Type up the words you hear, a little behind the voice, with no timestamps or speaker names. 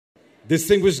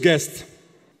distinguished guests,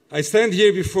 I stand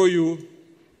here before you,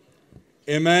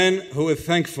 a man who is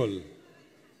thankful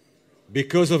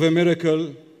because of a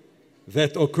miracle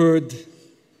that occurred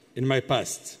in my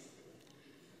past.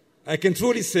 I can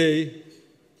truly say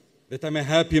that I'm a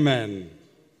happy man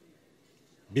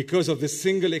because of the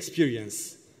single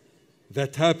experience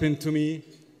that happened to me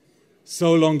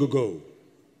so long ago.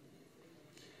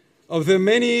 Of the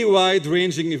many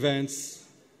wide-ranging events,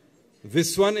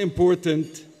 this one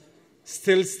important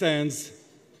still stands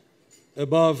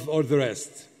above all the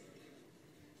rest.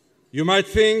 You might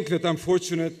think that I'm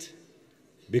fortunate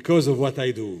because of what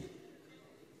I do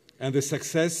and the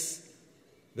success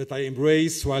that I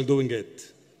embrace while doing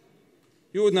it.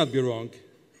 You would not be wrong.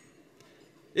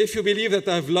 If you believe that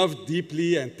I've loved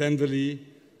deeply and tenderly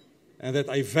and that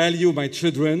I value my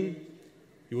children,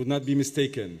 you would not be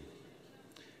mistaken.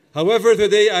 However, the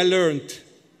day I learned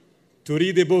to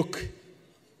read a book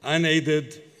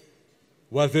unaided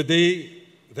was the day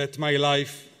that my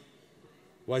life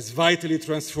was vitally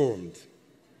transformed.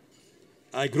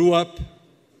 I grew up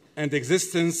and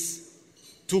existence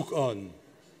took on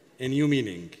a new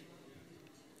meaning.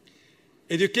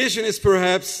 Education is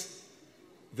perhaps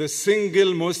the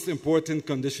single most important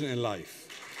condition in life.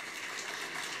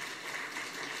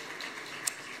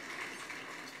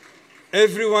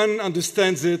 Everyone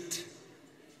understands it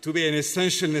to be an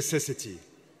essential necessity.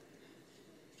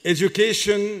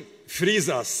 Education frees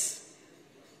us.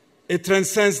 It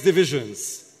transcends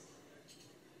divisions.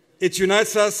 It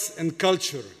unites us in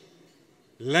culture,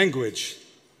 language,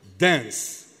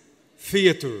 dance,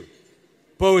 theater,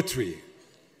 poetry.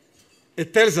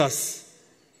 It tells us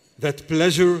that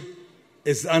pleasure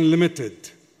is unlimited,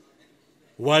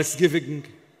 whilst giving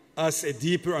us a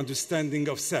deeper understanding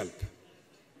of self.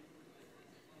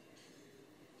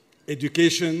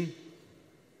 Education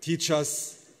teaches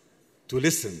us to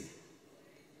listen.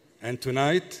 And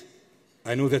tonight,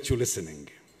 I know that you're listening.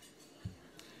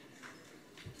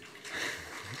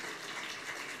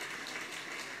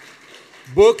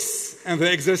 Books and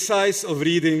the exercise of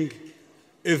reading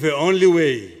is the only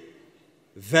way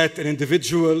that an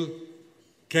individual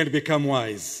can become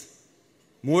wise.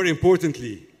 More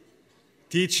importantly,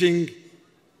 teaching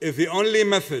is the only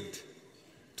method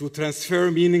to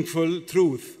transfer meaningful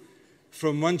truth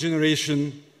from one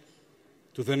generation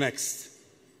to the next.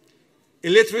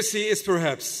 Illiteracy is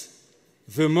perhaps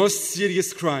the most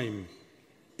serious crime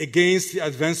against the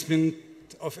advancement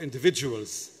of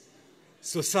individuals,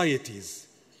 societies,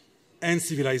 and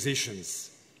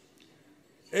civilizations.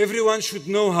 Everyone should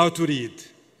know how to read.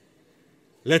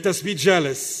 Let us be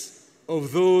jealous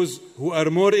of those who are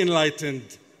more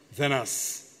enlightened than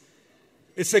us.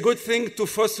 It's a good thing to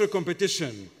foster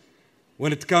competition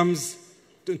when it comes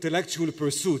to intellectual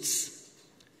pursuits,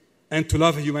 and to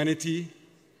love humanity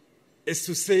is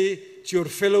to say to your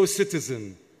fellow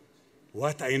citizen,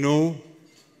 what I know,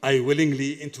 I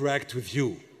willingly interact with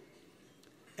you.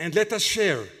 And let us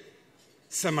share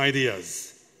some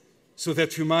ideas so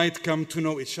that we might come to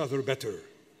know each other better.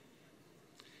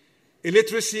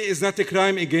 Illiteracy is not a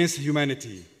crime against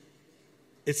humanity.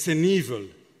 It's an evil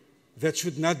that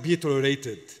should not be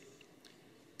tolerated.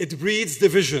 It breeds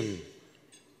division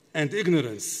and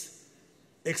ignorance,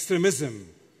 extremism,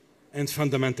 and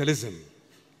fundamentalism.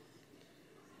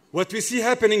 What we see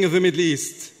happening in the Middle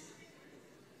East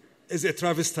is a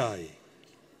travesty.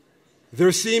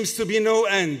 There seems to be no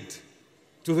end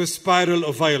to the spiral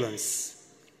of violence.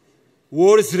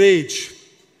 Wars rage,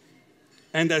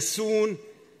 and as soon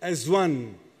as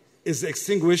one is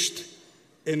extinguished,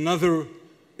 another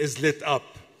is lit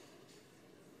up.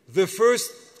 The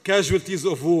first casualties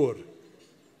of war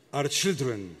are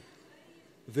children.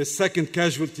 The second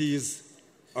casualties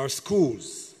are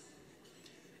schools.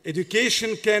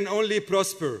 Education can only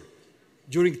prosper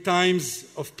during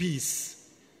times of peace.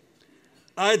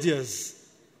 Ideas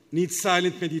need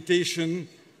silent meditation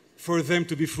for them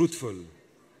to be fruitful.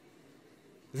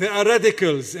 There are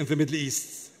radicals in the Middle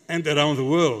East and around the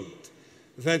world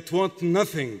that want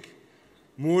nothing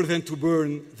more than to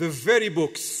burn the very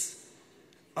books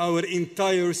our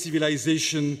entire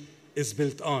civilization is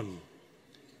built on.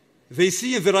 They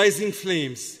see in the rising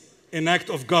flames an act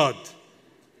of God,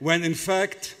 when in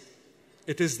fact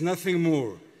it is nothing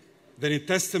more than a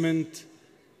testament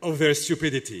of their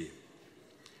stupidity.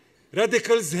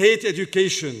 Radicals hate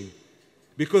education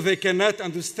because they cannot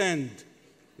understand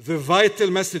the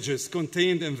vital messages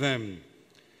contained in them.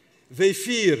 They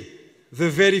fear the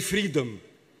very freedom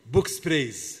books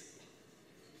praise.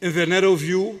 In their narrow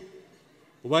view,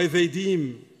 what they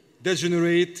deem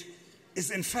degenerate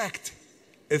is in fact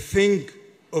a thing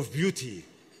of beauty.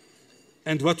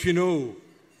 And what we know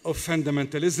of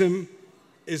fundamentalism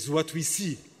is what we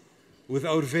see with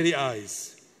our very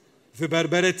eyes, the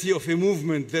barbarity of a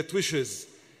movement that wishes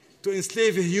to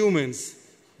enslave humans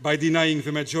by denying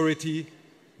the majority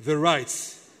the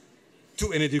rights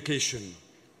to an education.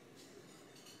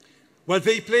 What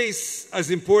they place as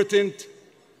important,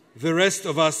 the rest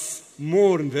of us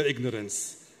mourn their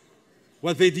ignorance.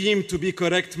 What they deem to be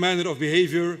correct manner of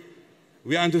behavior,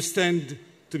 we understand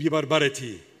to be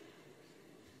barbarity.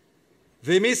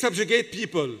 They may subjugate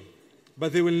people,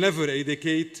 but they will never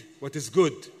educate what is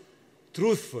good,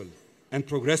 truthful, and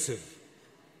progressive,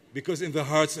 because in the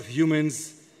hearts of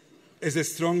humans is a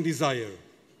strong desire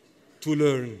to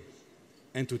learn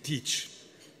and to teach.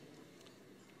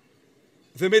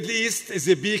 The Middle East is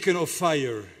a beacon of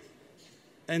fire,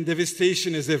 and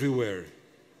devastation is everywhere.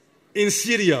 In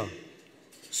Syria,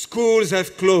 schools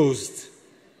have closed,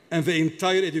 and the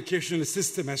entire educational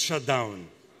system has shut down.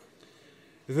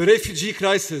 The refugee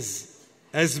crisis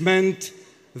has meant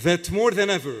that more than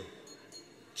ever,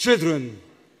 children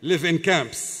live in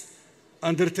camps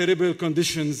under terrible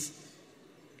conditions.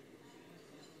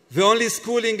 The only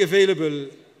schooling available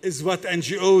is what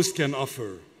NGOs can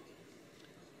offer.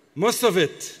 Most of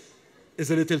it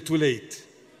is a little too late.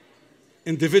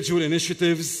 Individual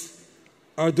initiatives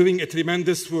are doing a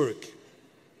tremendous work.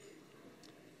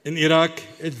 In Iraq,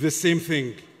 it's the same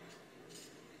thing.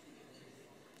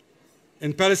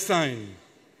 In Palestine,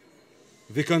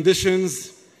 the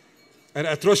conditions are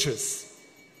atrocious.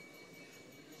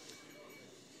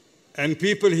 And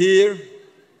people here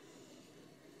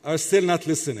are still not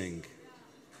listening.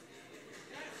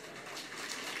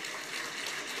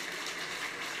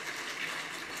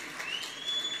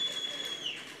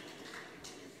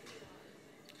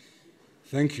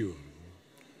 Thank you.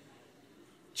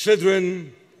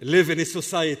 Children live in a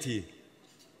society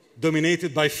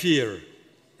dominated by fear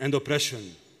and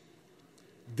oppression.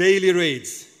 Daily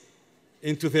raids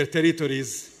into their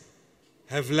territories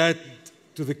have led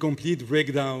to the complete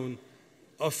breakdown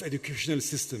of educational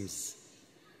systems.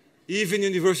 Even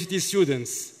university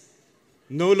students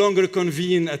no longer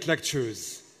convene at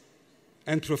lectures,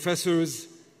 and professors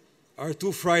are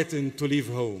too frightened to leave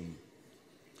home.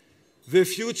 The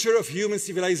future of human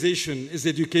civilization is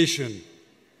education.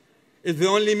 It's the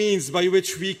only means by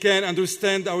which we can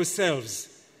understand ourselves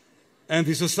and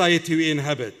the society we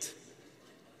inhabit.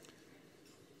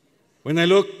 When I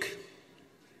look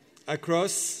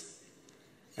across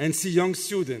and see young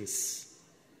students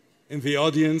in the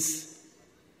audience,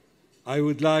 I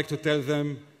would like to tell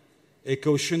them a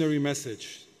cautionary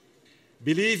message.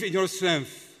 Believe in your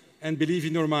strength and believe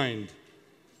in your mind,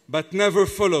 but never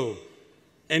follow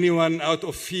anyone out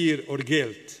of fear or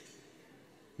guilt.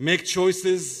 Make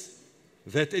choices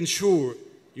that ensure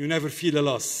you never feel a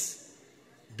loss.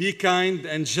 Be kind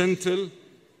and gentle,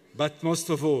 but most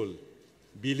of all,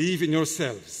 believe in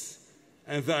yourselves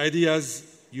and the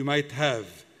ideas you might have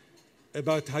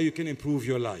about how you can improve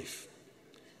your life.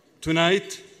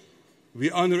 Tonight,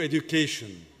 we honor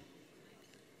education.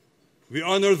 We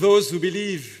honor those who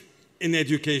believe in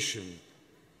education.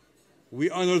 We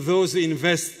honor those who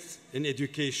invest in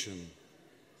education.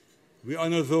 We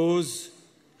honor those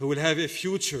who will have a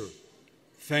future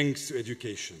thanks to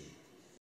education.